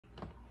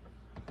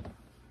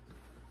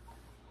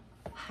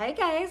Hi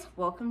guys,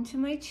 welcome to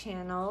my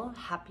channel.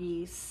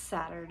 Happy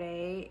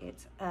Saturday.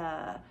 It's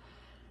a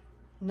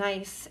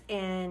nice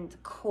and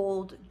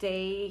cold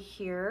day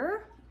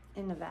here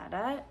in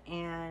Nevada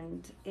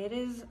and it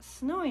is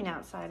snowing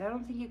outside. I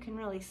don't think you can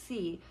really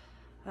see,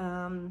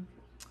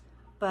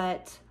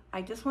 but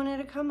I just wanted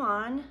to come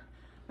on.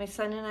 My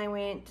son and I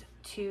went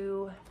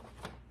to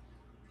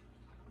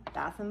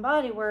Bath and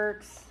Body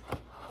Works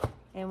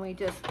and we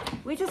just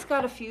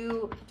got a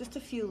few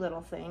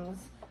little things.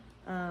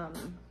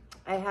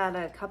 I had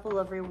a couple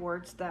of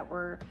rewards that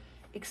were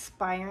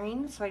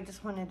expiring, so I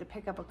just wanted to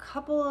pick up a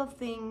couple of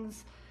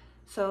things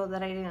so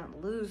that I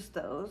didn't lose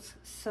those.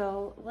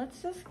 So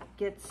let's just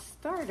get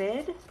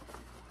started.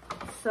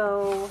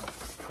 So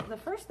the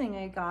first thing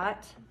I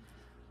got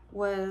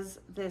was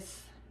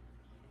this.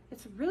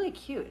 It's really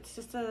cute. It's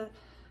just a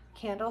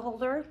candle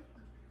holder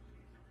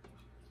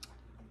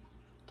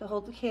to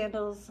hold the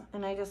candles,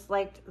 and I just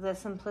liked the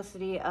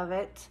simplicity of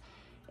it.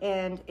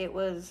 And it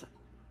was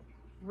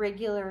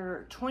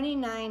regular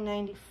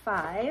 $29.95,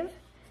 and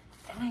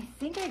I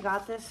think I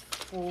got this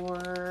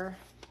for,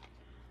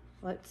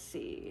 let's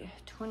see,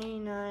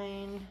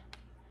 29,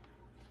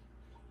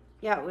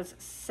 yeah, it was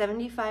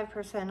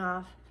 75%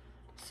 off,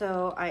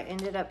 so I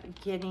ended up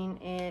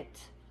getting it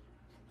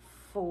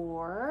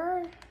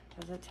for,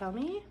 does it tell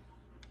me?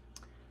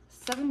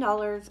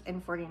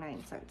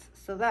 $7.49,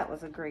 so that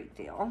was a great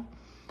deal.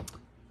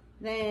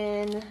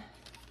 Then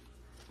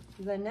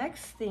the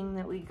next thing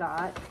that we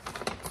got,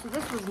 so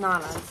this was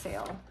not on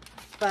sale,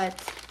 but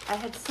I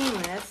had seen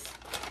this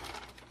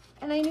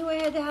and I knew I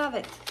had to have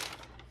it.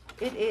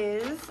 It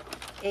is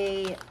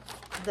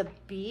the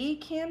bee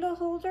candle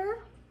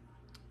holder.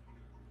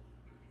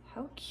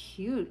 How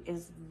cute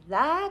is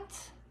that?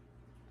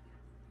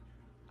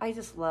 I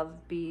just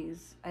love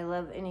bees. I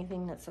love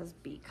anything that says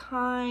be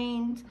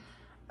kind,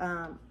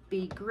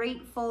 be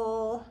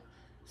grateful.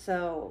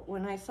 So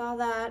when I saw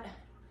that,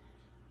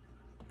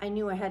 I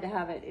knew I had to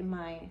have it in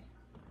my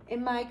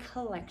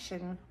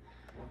collection.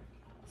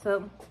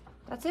 So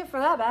that's it for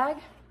that bag.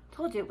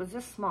 Told you it was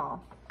just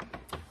small.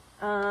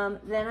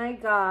 Then I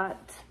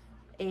got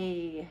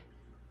a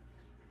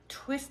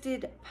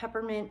Twisted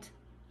Peppermint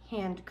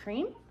hand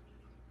cream.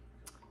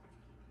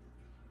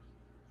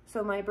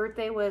 So my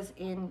birthday was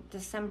in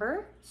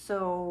December,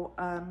 so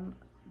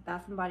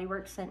Bath and Body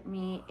Works sent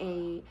me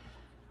a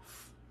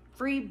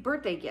free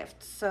birthday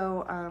gift.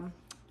 So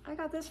I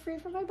got this free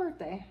for my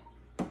birthday,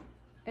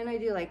 and I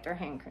do like their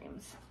hand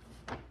creams.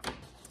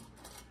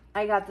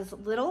 I got this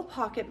little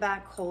pocket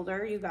back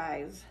holder, you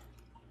guys.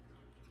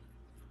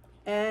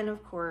 And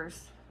of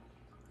course,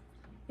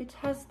 it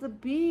has the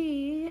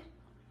bee.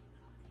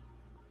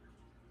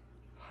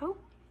 How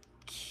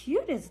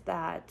cute is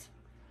that?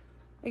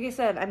 Like I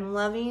said, I'm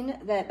loving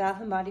that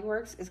Bath and Body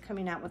Works is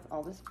coming out with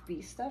all this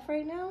bee stuff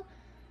right now.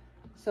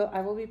 So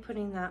I will be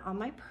putting that on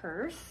my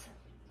purse.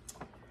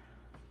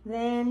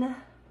 Then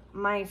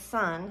my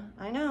son,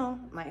 I know,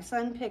 my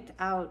son picked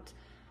out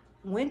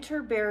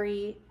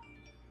Winterberry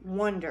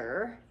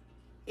Wonder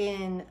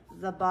in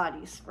the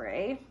body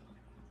spray.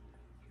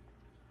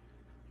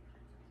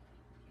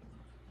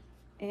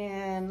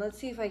 And let's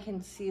see if I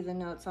can see the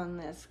notes on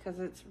this because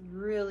it's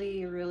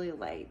really, really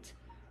light.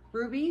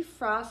 Ruby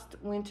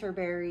Frost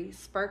Winterberry,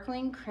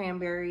 Sparkling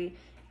Cranberry,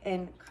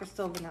 and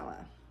Crystal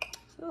Vanilla.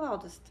 So I'll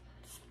just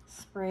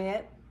spray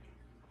it.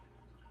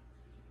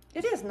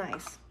 It is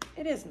nice.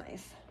 It is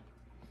nice.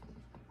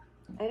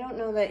 I don't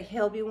know that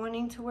he'll be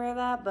wanting to wear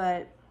that,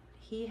 but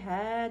he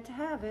had to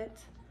have it.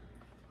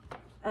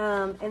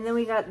 And then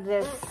we got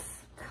this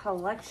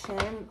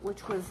collection,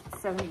 which was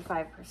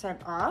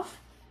 75% off.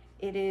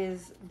 It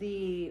is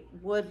the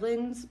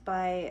Woodlands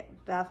by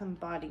Bath and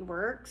Body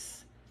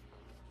Works.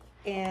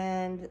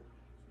 And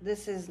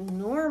this is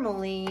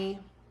normally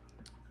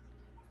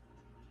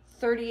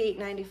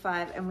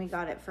 $38.95, and we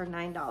got it for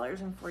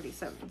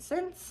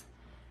 $9.47.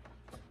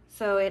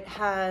 So it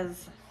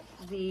has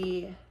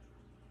the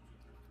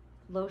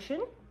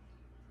lotion,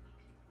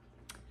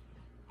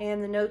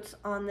 and the notes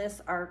on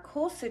this are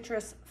cool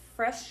citrus,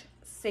 fresh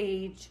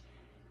sage,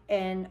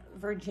 and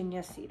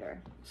Virginia cedar.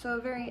 So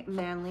a very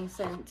manly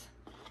scent.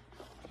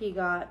 He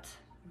got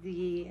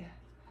the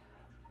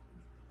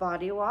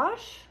body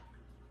wash,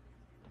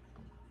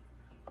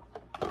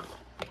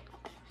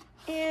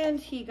 and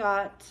he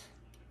got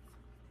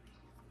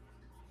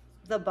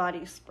the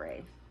body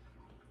spray.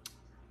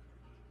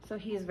 So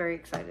he's very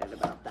excited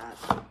about that.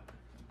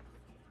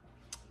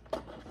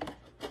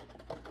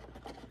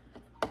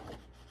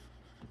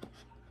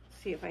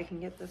 See if I can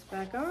get this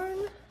back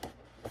on.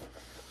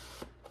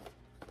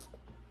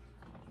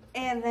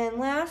 And then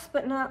last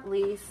but not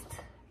least,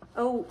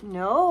 oh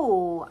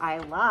no, I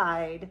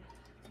lied.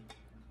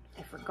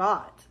 I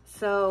forgot.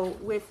 So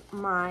with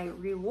my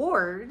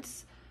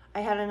rewards,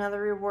 I had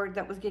another reward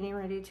that was getting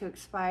ready to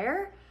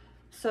expire.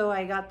 So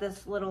I got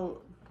this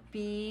little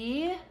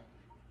bee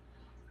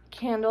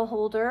candle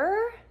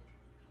holder.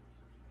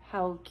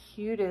 How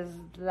cute is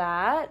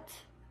that?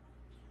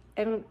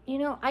 And you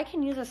know, I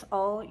can use this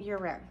all year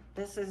round.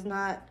 This is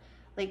not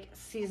like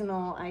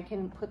seasonal. I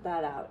can put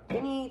that out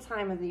any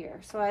time of the year.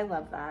 So I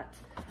love that.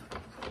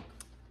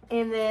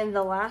 And then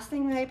the last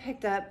thing that I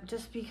picked up,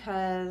 just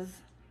because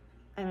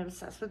I'm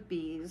obsessed with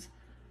bees,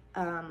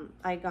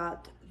 I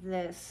got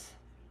this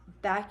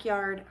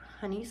backyard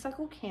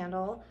honeysuckle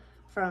candle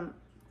from,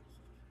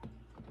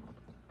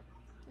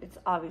 it's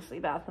obviously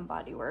Bath and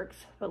Body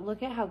Works, but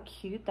look at how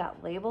cute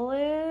that label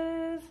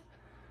is.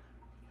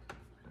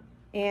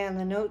 And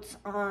the notes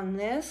on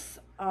this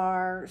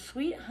are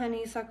sweet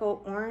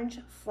honeysuckle, orange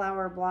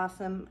flower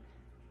blossom,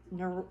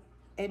 and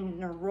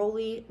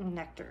neroli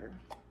nectar.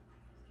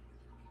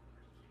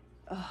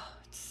 Oh,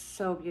 it's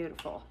so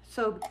beautiful.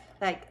 So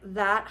like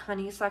that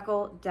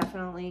honeysuckle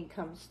definitely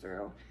comes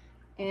through.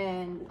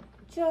 And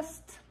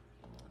just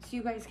so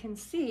you guys can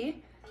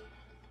see,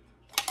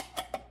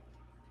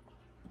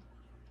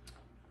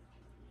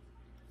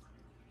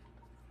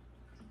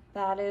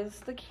 that is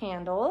the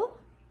candle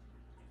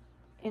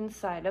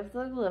inside of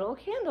the little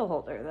candle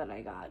holder that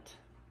I got.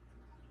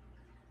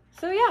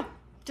 So yeah,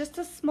 just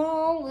a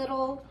small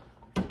little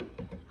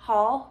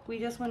haul we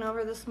just went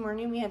over this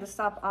morning. We had to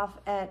stop off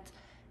at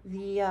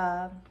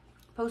the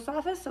post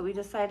office, so we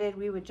decided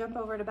we would jump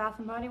over to Bath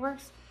and Body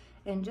Works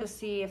and just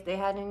see if they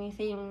had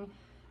anything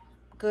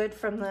good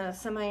from the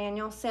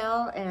semi-annual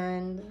sale.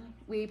 And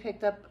we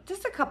picked up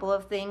just a couple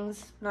of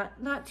things,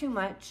 not too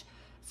much.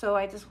 So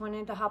I just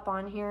wanted to hop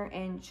on here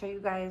and show you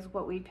guys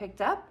what we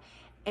picked up.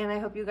 And I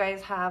hope you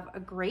guys have a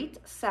great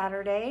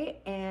Saturday,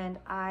 and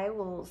I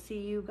will see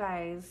you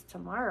guys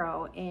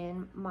tomorrow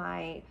in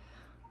my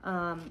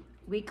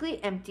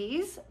weekly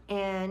empties.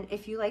 And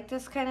if you like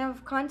this kind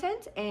of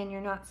content and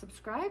you're not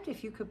subscribed,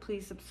 if you could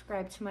please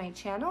subscribe to my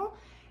channel.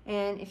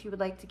 And if you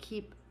would like to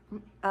keep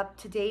up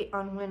to date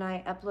on when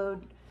I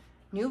upload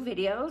new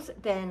videos,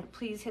 then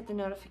please hit the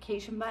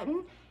notification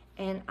button,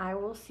 and I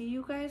will see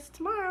you guys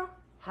tomorrow.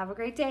 Have a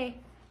great day.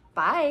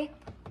 Bye.